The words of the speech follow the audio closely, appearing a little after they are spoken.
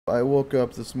I woke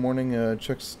up this morning,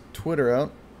 checked Twitter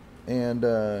out, and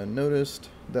noticed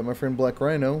that my friend Black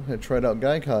Rhino had tried out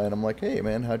Gaikai, and I'm like, hey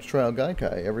man, how'd you try out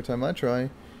Gaikai? Every time I try,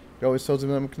 it always tells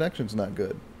me that my connection's not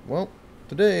good. Well,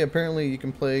 today apparently you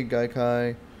can play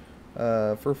Gaikai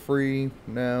for free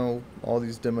now, all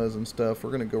these demos and stuff.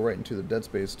 We're going to go right into the Dead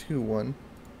Space 2 one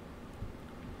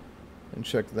and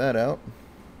check that out.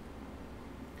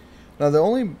 Now the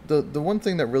one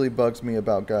thing that really bugs me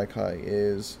about Gaikai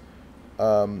is,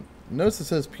 notice it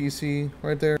says PC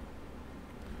right there.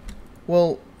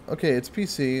 Well, okay, it's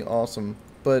PC, awesome,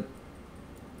 but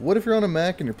what if you're on a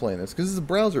Mac and you're playing this? Because this is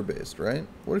browser based, right?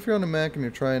 What if you're on a Mac and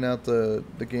you're trying out the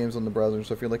games on the browser and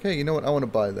stuff? You're like, hey, you know what? I want to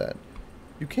buy that.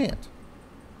 You can't.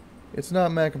 It's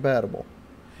not Mac compatible.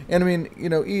 And I mean, you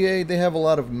know, EA, they have a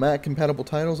lot of Mac compatible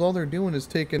titles. All they're doing is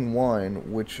taking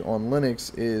Wine, which on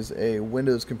Linux is a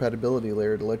Windows compatibility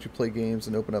layer to let you play games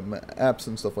and open up apps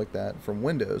and stuff like that from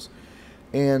Windows.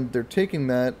 And they're taking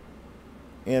that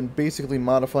and basically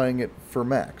modifying it for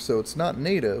Mac. So it's not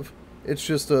native. It's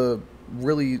just a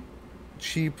really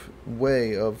cheap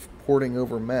way of porting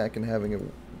over Mac and having it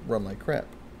run like crap.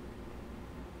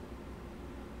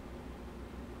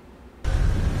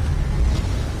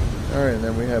 Alright, and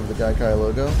then we have the Gaikai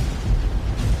logo.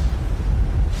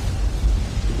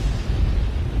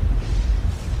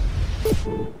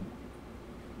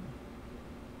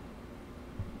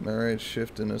 Alright,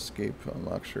 shift and escape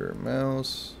unlocks your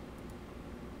mouse.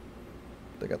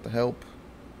 They got the help.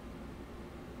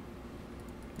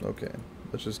 Okay,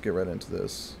 let's just get right into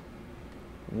this.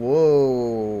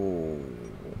 Whoa!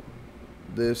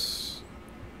 This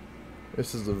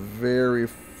is a very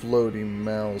floaty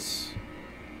mouse.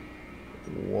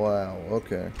 Wow,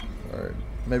 okay. Alright.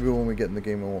 Maybe when we get in the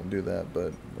game we won't do that,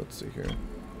 but let's see here.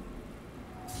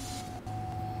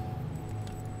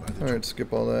 Alright,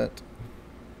 skip all that.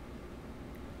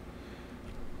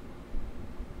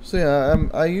 So yeah,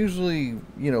 I usually,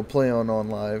 you know, play on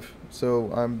Live.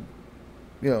 So I'm,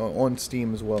 you know, on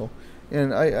Steam as well.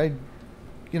 And I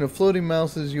you know, floating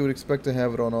mouses, you would expect to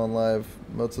have it on Live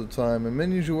most of the time. And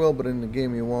menus you will, but in the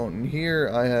game you won't. And here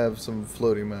I have some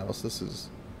floating mouse. This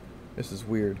is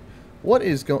weird. What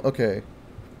is going... Okay.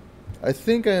 I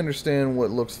think I understand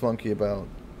what looks funky about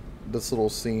this little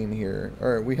scene here.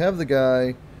 Alright, we have the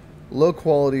guy, low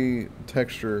quality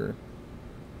texture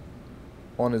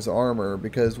on his armor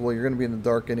because, well, you're going to be in the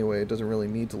dark anyway. It doesn't really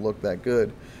need to look that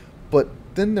good. But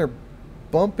then they're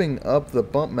bumping up the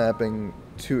bump mapping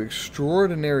to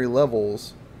extraordinary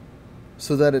levels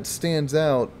so that it stands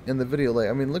out in the video. Like,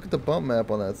 I mean, look at the bump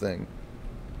map on that thing.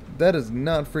 That is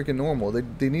not freaking normal.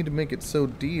 They need to make it so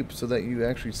deep so that you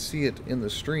actually see it in the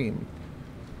stream.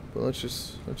 But let's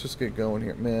just get going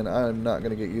here. Man, I'm not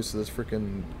gonna get used to this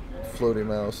freaking floaty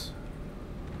mouse.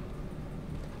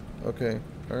 Okay,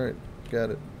 alright,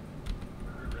 got it.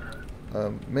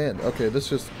 Man, okay, there's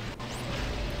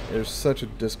such a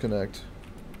disconnect.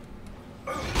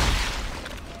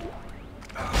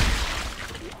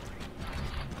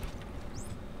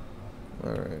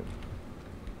 Alright.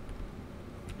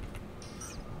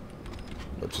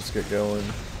 Let's just get going.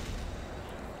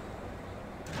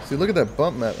 See, look at that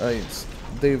bump map.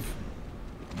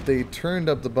 They turned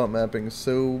up the bump mapping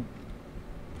so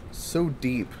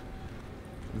deep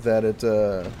that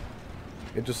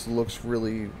it just looks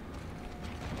really,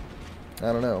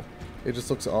 I don't know. It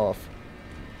just looks off.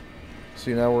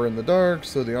 See, now we're in the dark,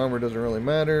 so the armor doesn't really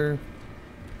matter.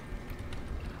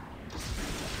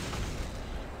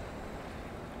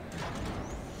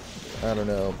 I don't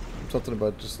know. Something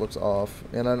about it just looks off.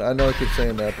 And I know I keep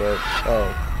saying that, but...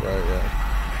 Oh, right, yeah.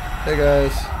 Hey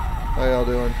guys. How y'all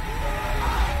doing?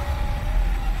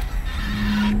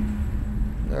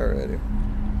 Alrighty.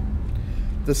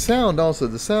 The sound also,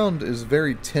 the sound is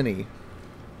very tinny.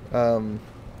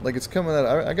 Like it's coming out...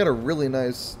 I got a really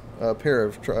nice pair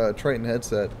of Triton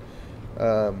headset.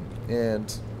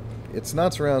 And it's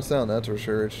not surround sound, that's for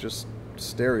sure. It's just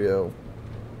stereo.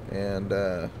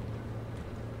 And,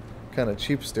 kind of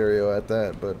cheap stereo at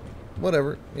that, but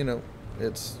whatever, you know,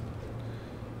 it's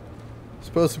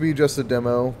supposed to be just a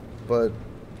demo, but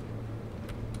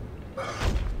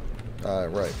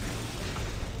right.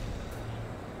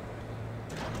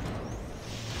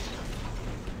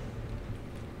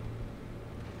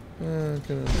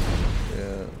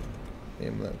 Yeah,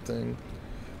 aim that thing.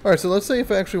 Alright, so let's say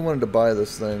if I actually wanted to buy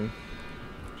this thing,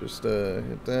 just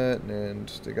hit that, and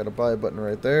they got a buy button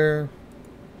right there.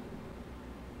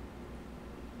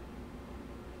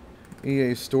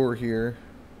 EA Store here,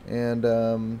 and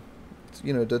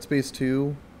you know, Dead Space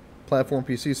 2 platform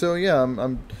PC. So yeah,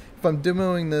 if I'm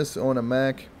demoing this on a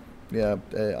Mac, yeah,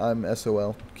 I'm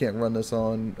SOL. Can't run this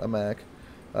on a Mac.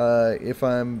 If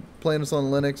I'm playing this on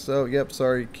Linux, oh yep,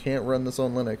 sorry, can't run this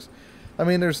on Linux. I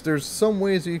mean, there's some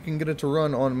ways that you can get it to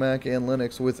run on Mac and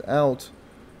Linux without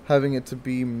having it to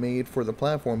be made for the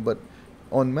platform, but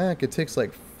on Mac it takes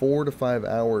like 4 to 5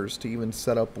 hours to even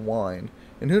set up Wine,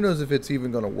 and who knows if it's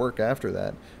even going to work after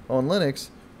that. On Linux,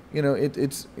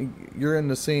 it's you're in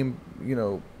the same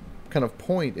kind of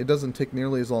point. It doesn't take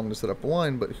nearly as long to set up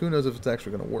Wine, but who knows if it's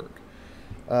actually going to work.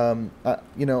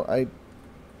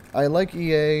 I like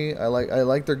EA. I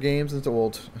like their games and so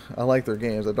well. I like their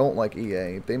games. I don't like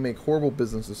EA. They make horrible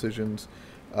business decisions,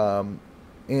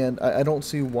 and I don't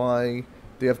see why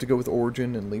they have to go with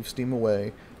Origin and leave Steam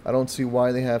away. I don't see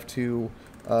why they have to,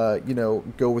 go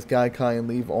with Gaikai and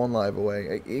leave OnLive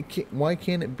away. Why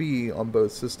can't it be on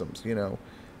both systems?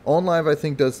 OnLive I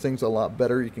think does things a lot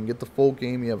better. You can get the full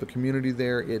game. You have a community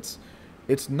there. It's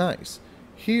nice.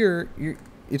 Here,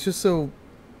 it's just so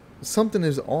something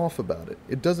is off about it.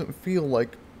 It doesn't feel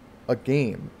like a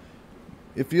game.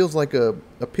 It feels like a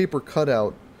paper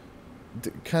cutout,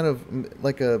 kind of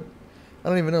like I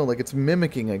don't even know, like it's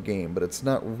mimicking a game, but it's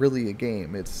not really a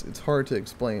game. It's hard to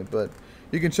explain, but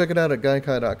you can check it out at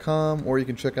gaikai.com, or you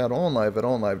can check out OnLive at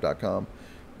onlive.com.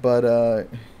 But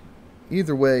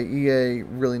either way, EA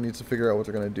really needs to figure out what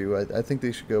they're going to do. I think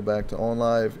they should go back to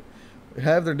OnLive,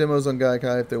 have their demos on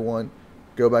Gaikai if they want,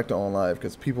 go back to OnLive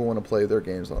because people want to play their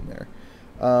games on there.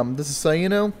 This is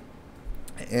Saieno,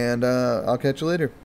 and I'll catch you later.